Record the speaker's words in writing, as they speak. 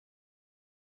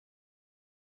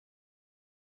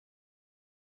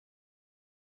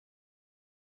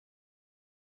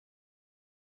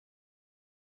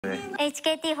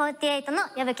HKT48の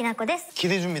矢吹奈子です.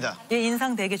 기대 줍니다. 얘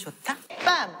인상 되게 좋다.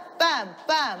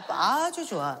 빰 아주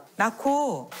좋아.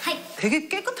 나코 되게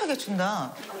깨끗하게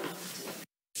춘다.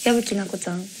 야부키 나코ち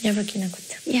ゃん. 야부키 나코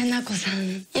ちゃん. 야나코さ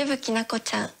ん. 야부키 나코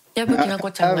ちゃん. 야부키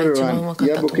나코ちゃんが一番うまかっ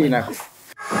たと思います.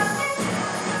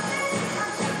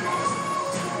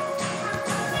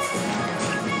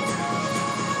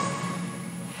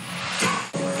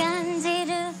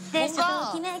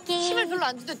 힘을 별로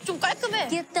안 주는데 좀 깔끔해.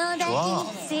 좋아.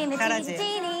 잘하지.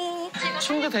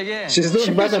 춤도 되게. She's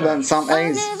doing better than some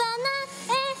A's.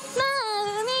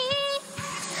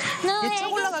 얘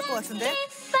쭉 올라갈 것 같은데?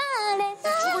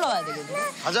 쭉 올라와야 되겠네.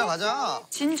 가자.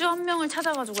 진주 한 명을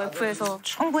찾아가지고 F에서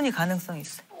충분히 가능성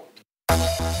있어.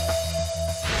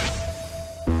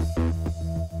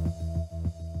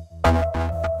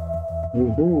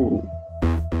 우후.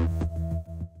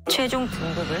 최종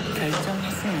등급을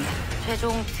결정했습니다.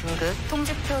 최종 등급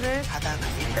통지표를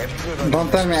받아가세요.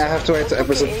 Don't tell me I have to wait to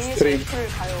episode 3.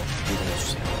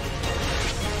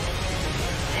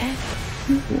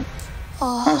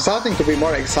 I'm starting to be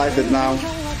more excited now.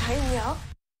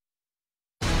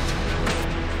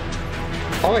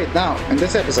 Oh wait, now, in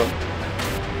this episode.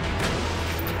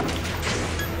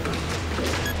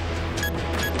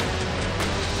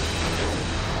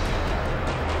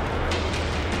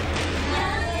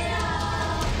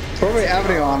 Probably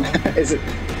everyone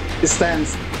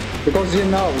stands because you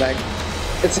know, like,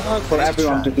 it's hard for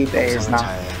everyone to keep A's now.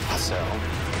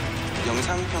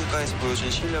 영상 평가에서 보여준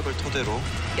실력을 토대로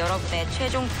여러분의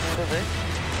최종 등급을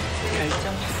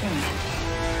결정했습니다.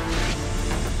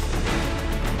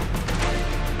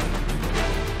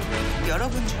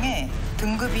 여러분 중에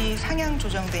등급이 상향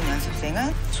조정된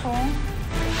연습생은 총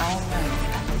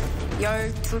 9명입니다.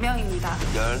 12명입니다.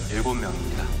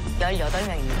 17명입니다.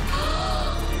 18명입니다.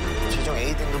 최종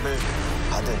A 등급을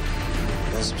받은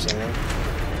연습생은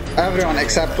Everyone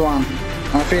except one.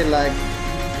 I feel like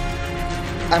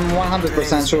I'm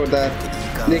 100% sure that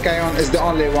Nikayon is the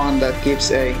only one that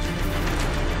keeps A.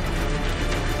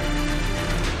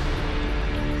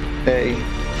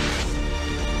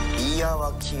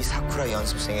 이야와키 사쿠라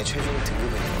연습생의 최종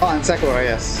등급은 Oh, and Sakura,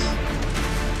 yes.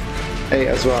 A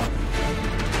as well.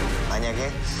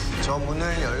 만약에 저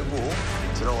문을 열고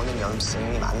들어오는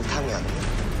연습생이 많다면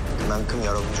그만큼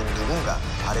여러분 중 누군가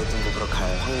아래 등급으로 갈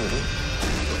확률이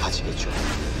높아지겠죠.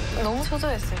 너무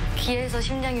초조했어요. 귀에서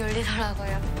심장이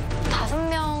울리더라고요.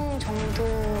 5명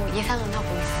정도 예상은 하고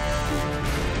있어요.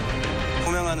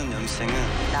 호명하는 연습생은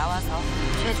나와서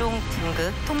최종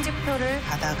등급 통지표를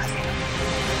받아가세요.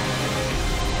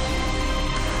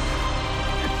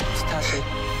 스타쉽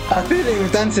I feel the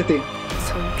intensity.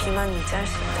 전 비만 유지할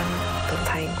수 있다면 너무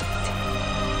다행인 것 같아요.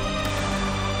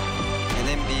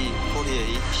 NMB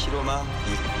코리에이 시로마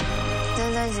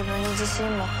全然自分に自信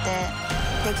持っ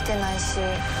てできてないし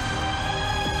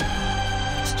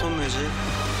스톤뮤직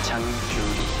장규리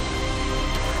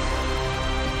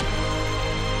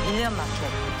 1년 마켓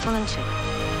손은출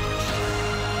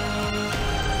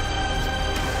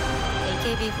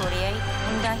AKB48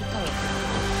 혼다 히토미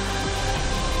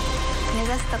目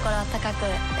指すところは高く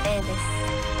A です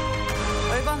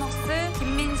얼반옥스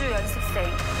김민주 연습생.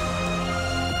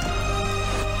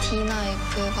 T나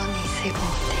F가 있을 것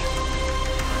같아요.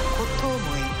 고토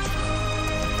모에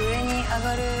上に上が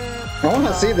る I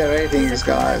wanna see the ratings,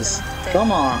 guys.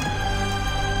 Come on.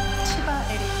 치바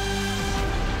에리.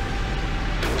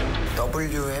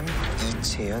 WM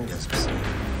이채연 연습생,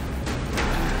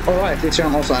 Alright,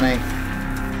 Ichiran also an A.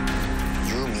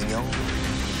 유민영,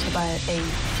 제발 A.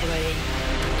 제발 A.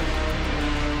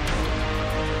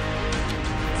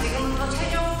 지금부터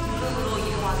최종 등급으로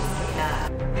이동하겠습니다.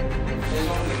 최종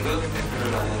등급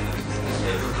F를 받은 연습생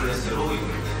F 클래스로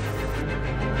이동입니다.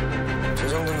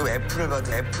 최종 등급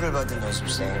F를 받은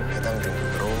연습생 해당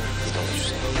등급으로 이동해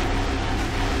주세요.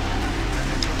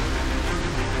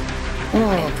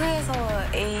 F에서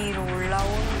A로 올라온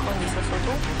건 있었어도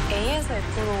A에서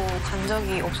F로 간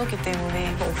적이 없었기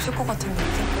때문에 없을 것 같은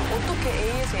느낌? 어떻게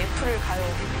A에서 F를 가요?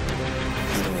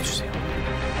 이동해 주세요.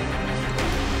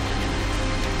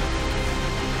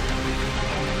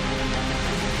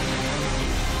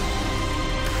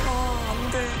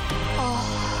 안 돼.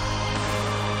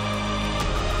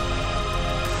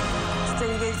 진짜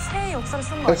이게 새 역사를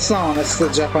쓴 거 That's 아니야? that's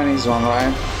the Japanese one,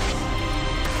 right?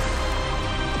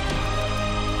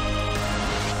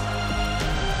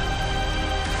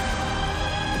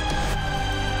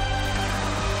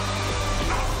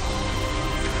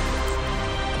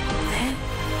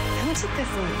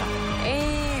 흠칫했습니다.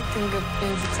 A 등급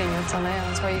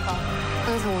연습생이었잖아요. 저희가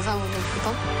항상 우상으로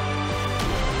보던.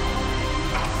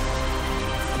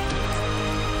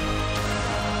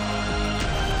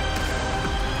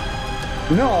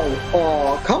 No!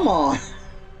 Oh, come on!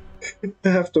 I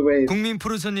have to wait. 국민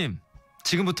프로듀서님,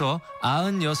 지금부터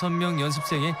 96명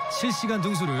연습생의 실시간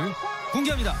등수를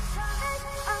공개합니다.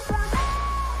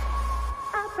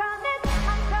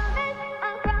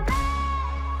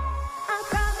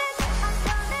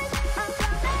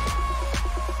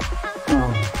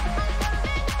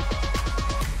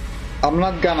 I'm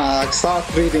not gonna start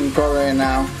reading Korea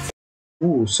now.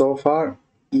 Ooh, so far,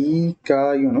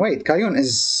 Kayun. Wait, Kayun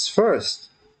is first.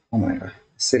 Oh my god.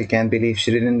 Still can't believe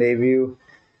she didn't debut.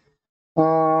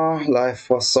 Life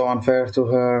was so unfair to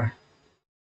her.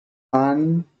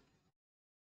 Han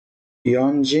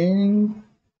Yeonjin.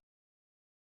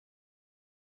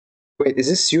 Wait, is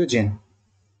this Yujin?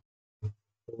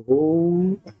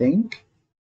 Oh, I think.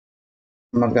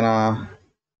 I'm not gonna.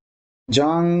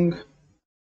 Jung.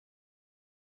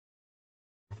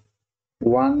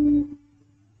 One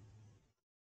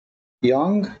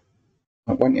Young?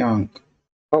 One Young.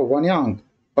 Oh, One Young.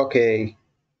 Okay.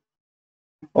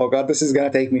 Oh god, this is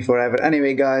gonna take me forever.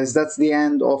 Anyway, guys, that's the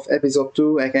end of episode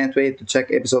 2. I can't wait to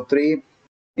check episode 3.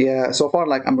 Yeah, so far,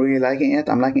 like, I'm really liking it.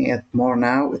 I'm liking it more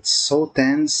now. It's so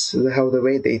tense, how the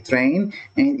way they train.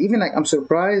 And even, like, I'm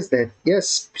surprised that,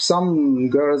 yes, some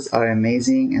girls are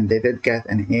amazing and they did get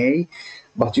an A.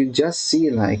 But you just see,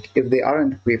 like, if they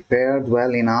aren't prepared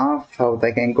well enough, how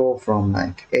they can go from,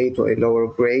 like, A to a lower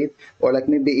grade. Or, like,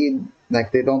 maybe,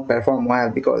 like, they don't perform well.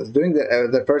 Because during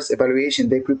the first evaluation,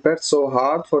 they prepared so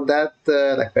hard for that,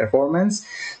 like, performance.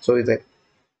 So it's like,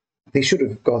 they should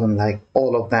have gotten, like,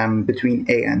 all of them between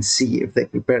A and C if they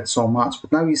prepared so much.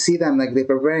 But now you see them, like, they're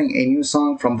preparing a new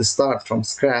song from the start, from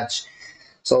scratch.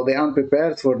 So they aren't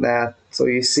prepared for that. So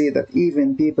you see that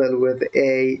even people with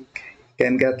A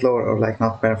can get lower or, like,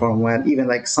 not perform well. Even,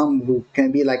 like, some who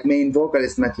can be, like, main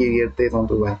vocalist material, they don't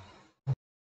do well.